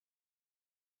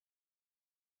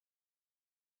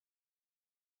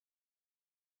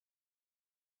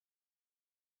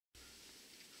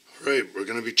Right, we're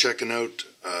going to be checking out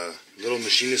a little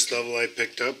machinist level I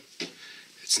picked up.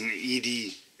 It's an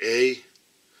EDA,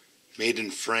 made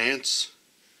in France.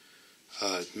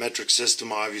 Metric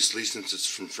system, obviously, since it's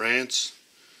from France.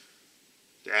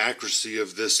 The accuracy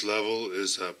of this level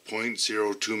is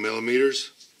 0.02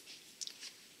 millimeters,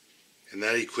 and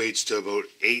that equates to about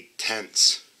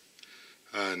 8/10,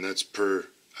 and that's per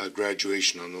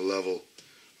graduation on the level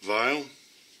vial.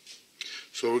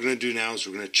 So what we're going to do now is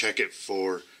we're going to check it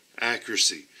for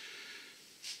accuracy.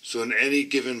 So in any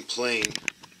given plane,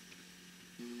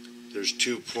 there's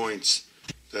 2 points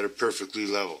that are perfectly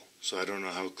level. So I don't know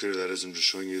how clear that is. I'm just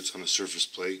showing you it's on a surface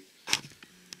plate.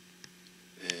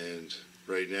 And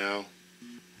right now,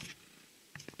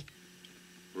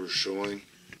 we're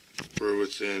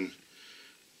within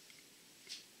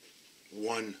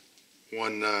one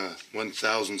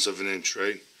thousandth of an inch,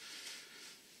 right?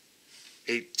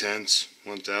 8/10,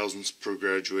 1/1000 per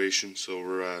graduation. So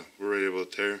we're right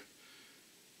about there.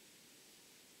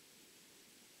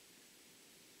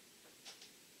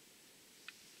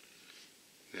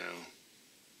 Now,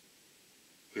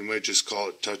 we might just call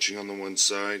it touching on the one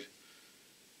side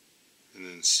and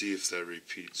then see if that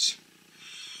repeats.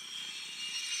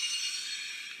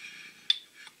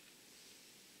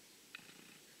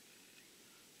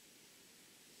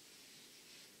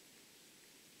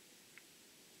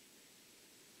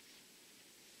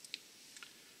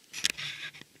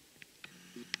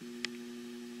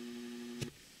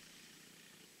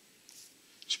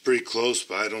 It's pretty close,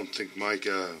 but I don't think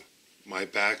my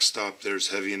backstop there is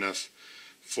heavy enough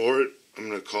for it. I'm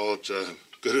going to call it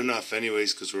good enough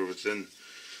anyways, because we're within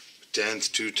 1/10,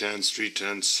 2/10,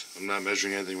 3/10. I'm not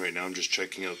measuring anything right now. I'm just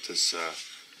checking out this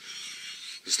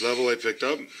level I picked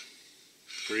up.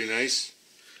 Pretty nice.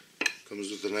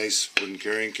 Comes with a nice wooden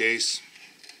carrying case.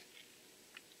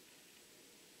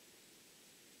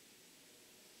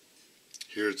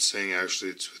 Here it's saying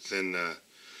actually it's within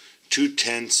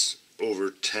 2/10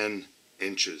 over 10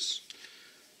 inches.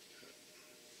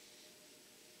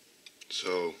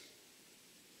 So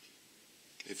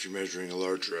if you're measuring a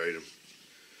larger item.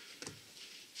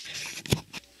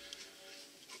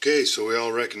 Okay, so we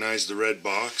all recognize the red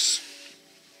box.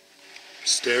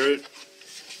 Stare it.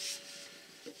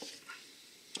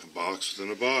 A box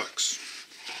within a box.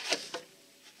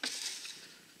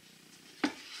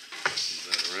 Move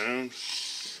that around.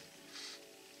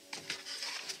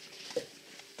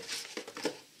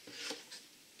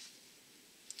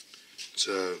 It's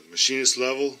a machinist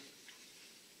level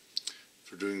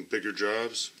for doing bigger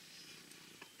jobs.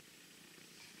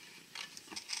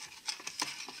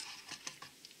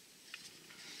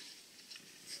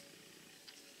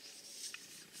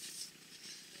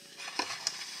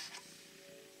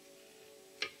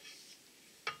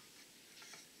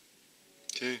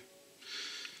 Okay,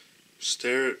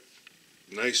 stare it.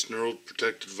 Nice knurled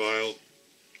protected vial.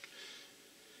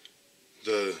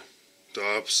 The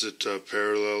opposite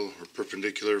parallel or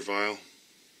perpendicular vial.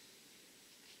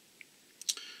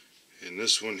 And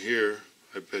this one here,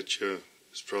 I bet you,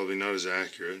 is probably not as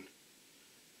accurate.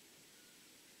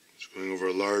 It's going over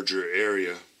a larger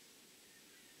area.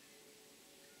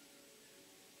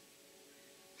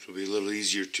 So it'll be a little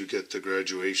easier to get the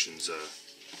graduations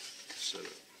set up.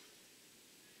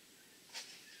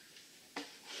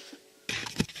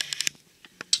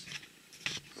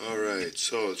 Alright,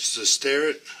 so it's the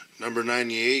Starrett number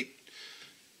 98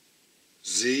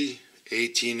 Z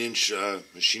 18-inch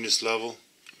machinist level.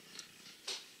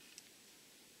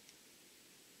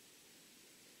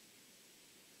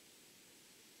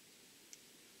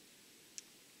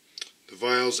 The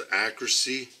vial's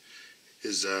accuracy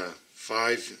is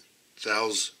 5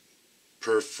 thous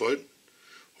per foot,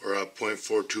 or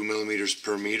 0.42 millimeters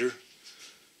per meter.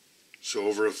 So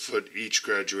over a foot, each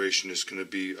graduation is going to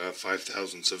be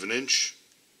 5/1000 of an inch.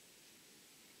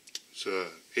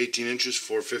 So 18 inches,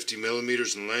 450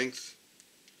 millimeters in length.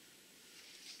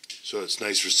 So it's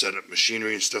nice for setting up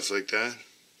machinery and stuff like that.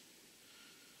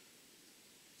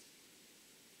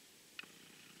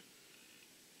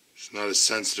 It's not as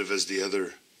sensitive as the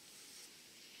other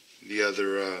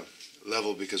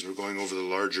level, because we're going over the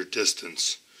larger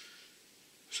distance.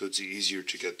 So it's easier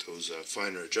to get those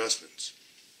finer adjustments.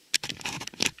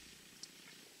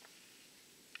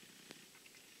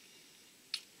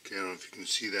 Okay, I don't know if you can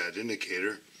see that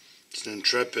indicator. It's an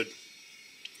Intrepid,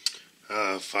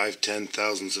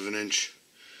 5/10,000ths of an inch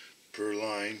per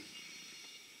line.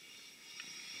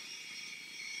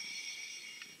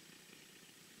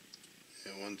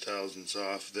 And 1/1000ths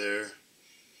off there.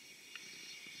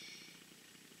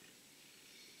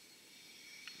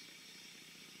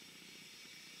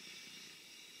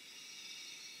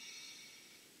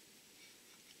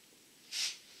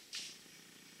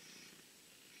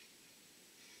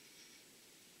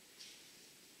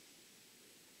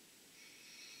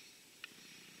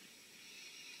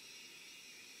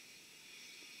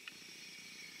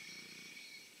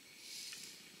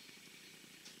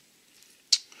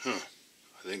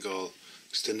 think I'll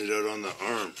extend it out on the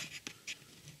arm.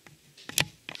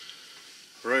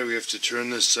 Alright, we have to turn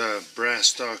this brass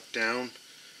stock down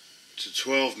to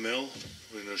 12 mil.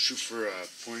 We're going to shoot for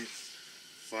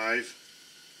 0.5.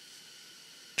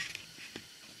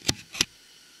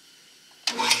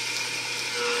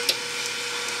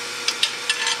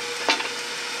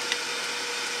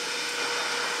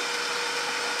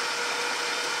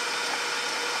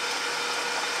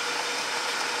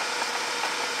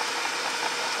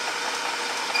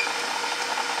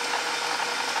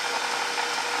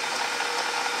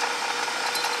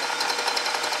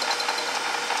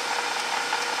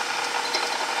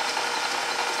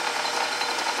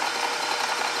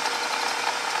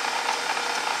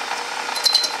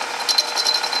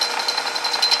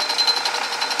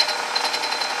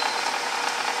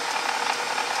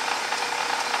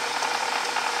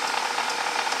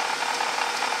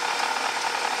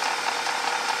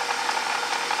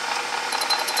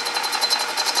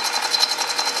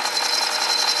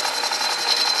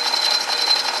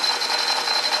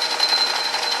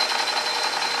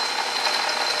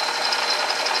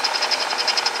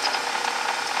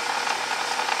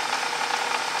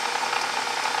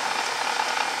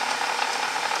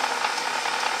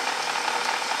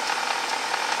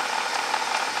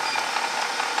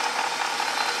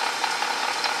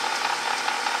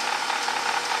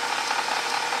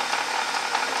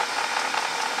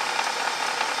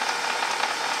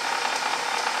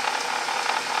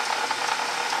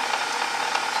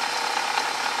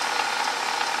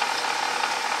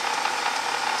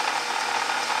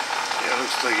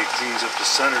 Looks like it cleans up the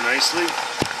center nicely. So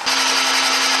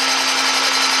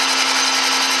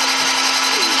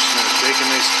we're just going to take a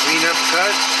nice cleanup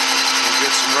cut and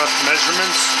get some rough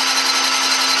measurements.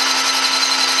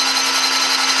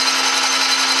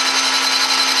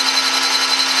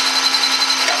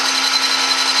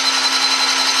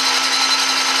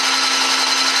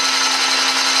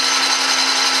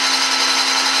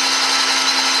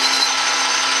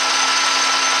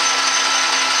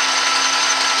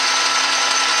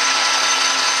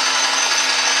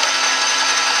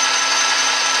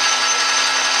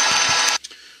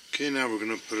 Okay, now we're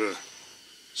going to put a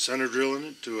center drill in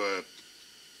it to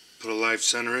put a live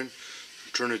center in.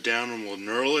 Turn it down and we'll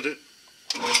knurl at it.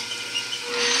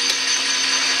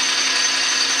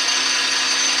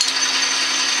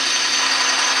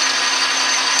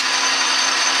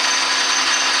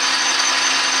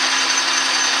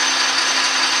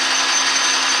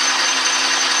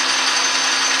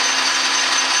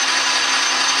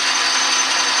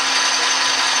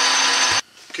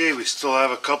 Okay, we still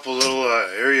have a couple little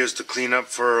areas to clean up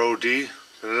for our OD,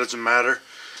 but it doesn't matter.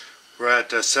 We're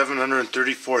at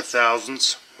 734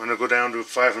 thousandths. We're going to go down to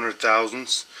 500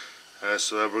 thousandths,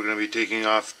 so that we're going to be taking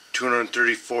off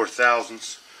 234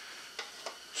 thousandths.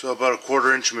 So about a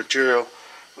 1/4 inch of material,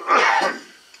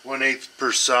 1/8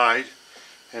 per side,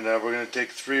 and we're going to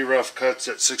take 3 rough cuts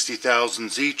at 60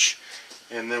 thousandths each,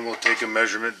 and then we'll take a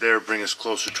measurement there, bring us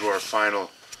closer to our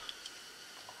final.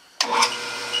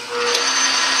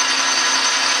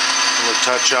 We'll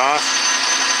touch off.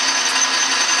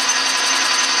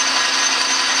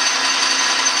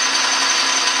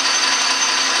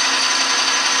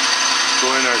 Go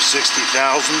in our 60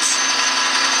 thousandths.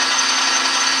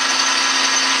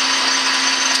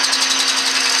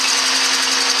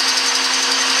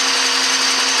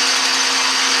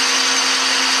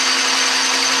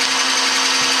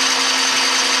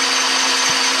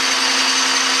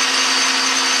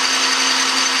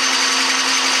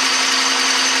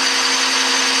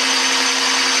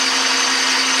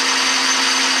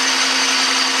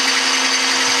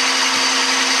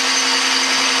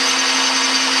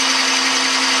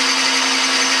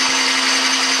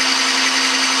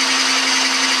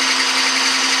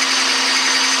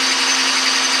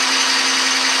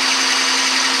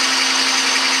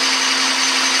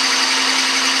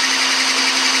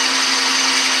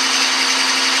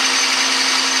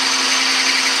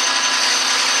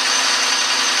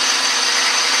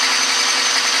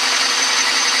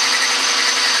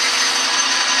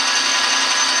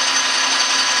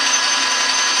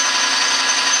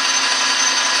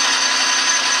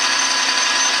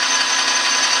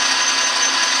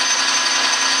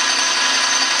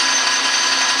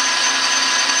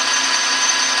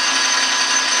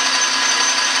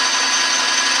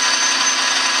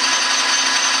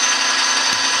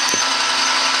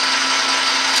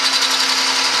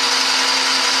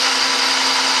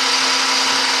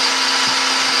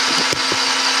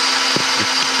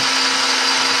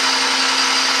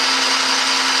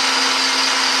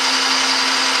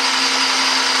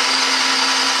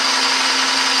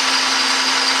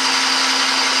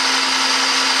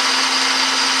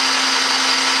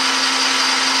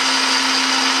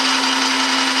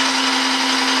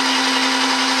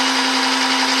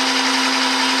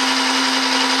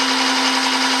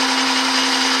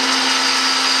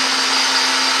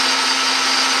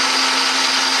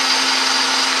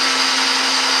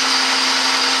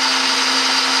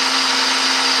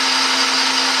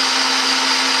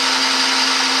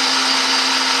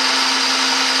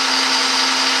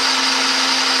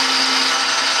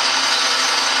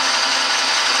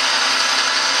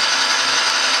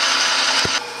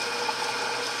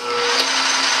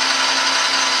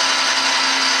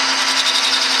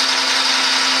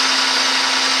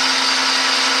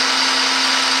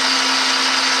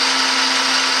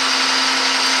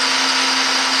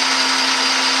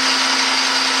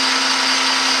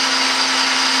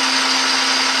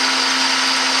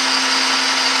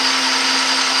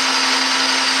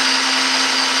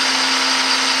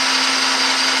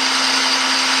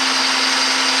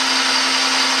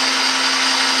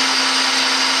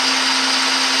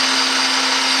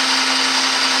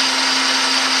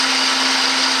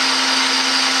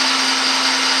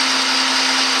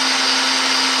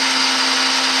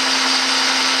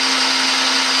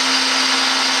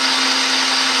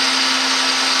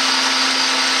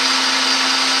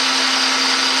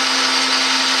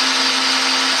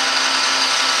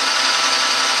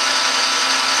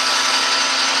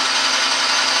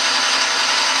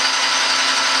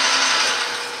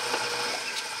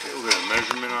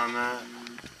 on that.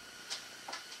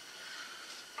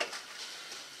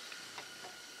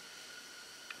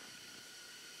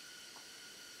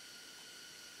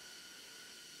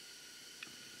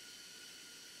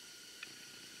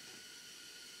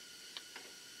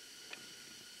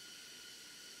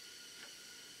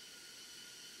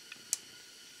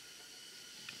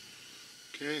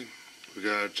 Okay, we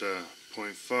got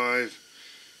 0.57,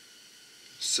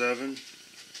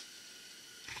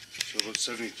 so about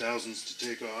 70 thousandths to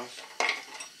take off.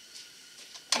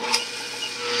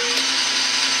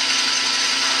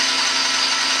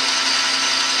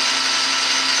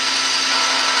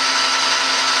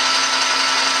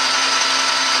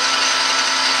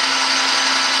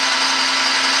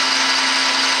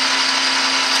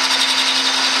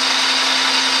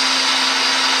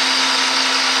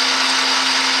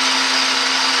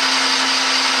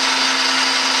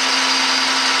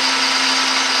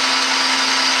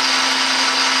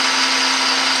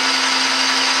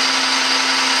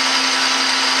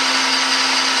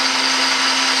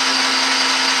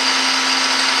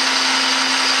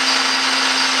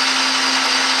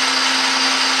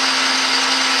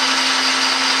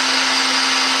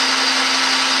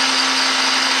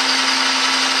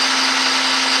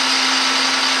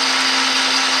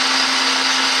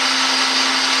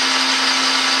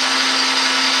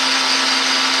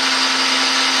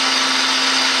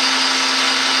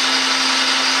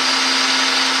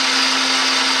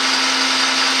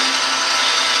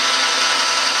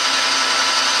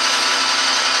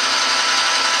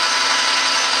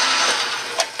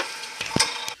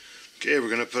 Okay, we're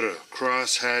going to put a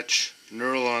cross-hatch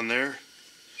knurl on there.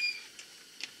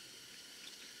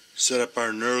 Set up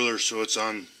our knurler so it's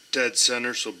on dead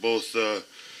center, so both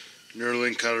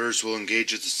knurling cutters will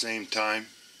engage at the same time.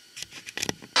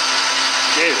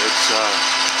 Okay, let's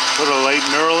put a light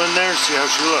knurl in there, see how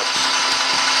she looks.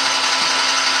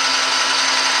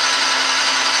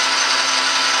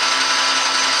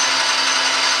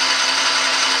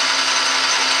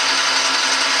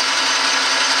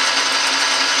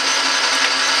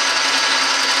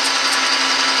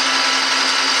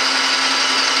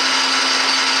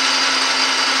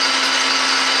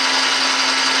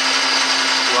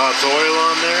 Lots of oil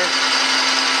on there.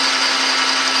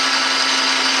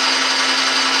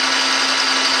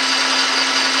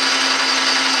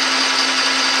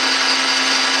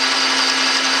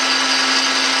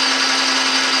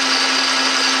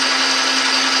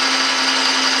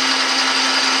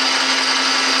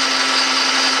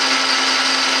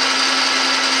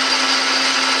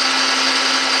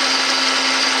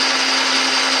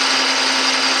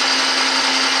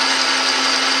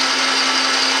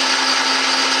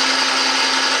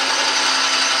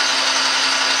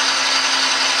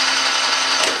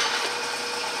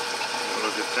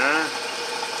 Look at that.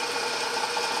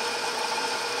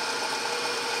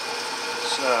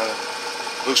 So,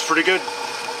 looks pretty good.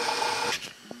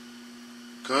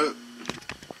 Good.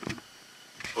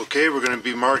 Okay, we're going to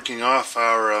be marking off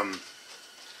our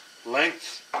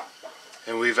length,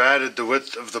 and we've added the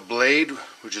width of the blade,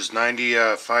 which is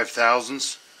 95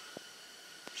 thousandths.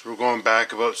 So we're going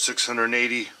back about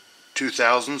 682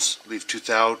 thousandths. Leave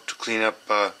 2,000 to clean up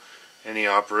any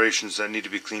operations that need to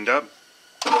be cleaned up.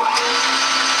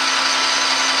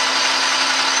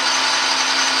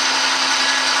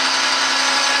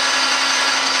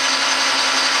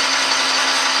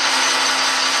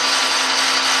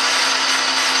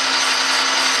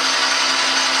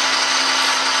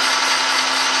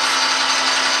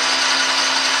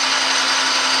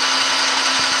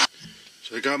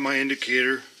 So I got my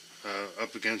indicator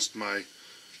up against my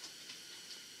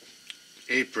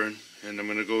apron, and I'm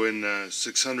going to go in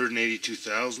 682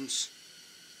 thousandths.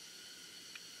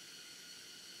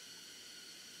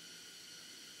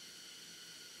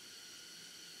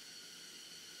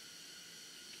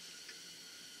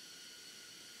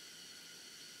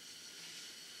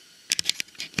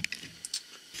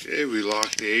 Okay, we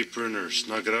lock the apron or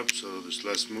snug it up so there's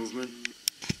less movement.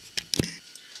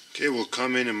 Okay, we'll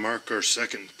come in and mark our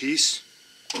second piece.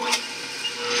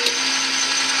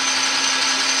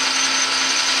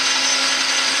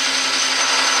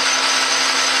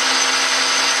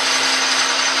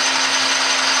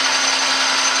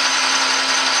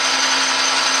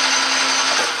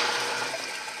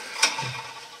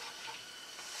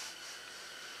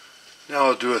 Now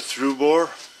I'll do a through bore.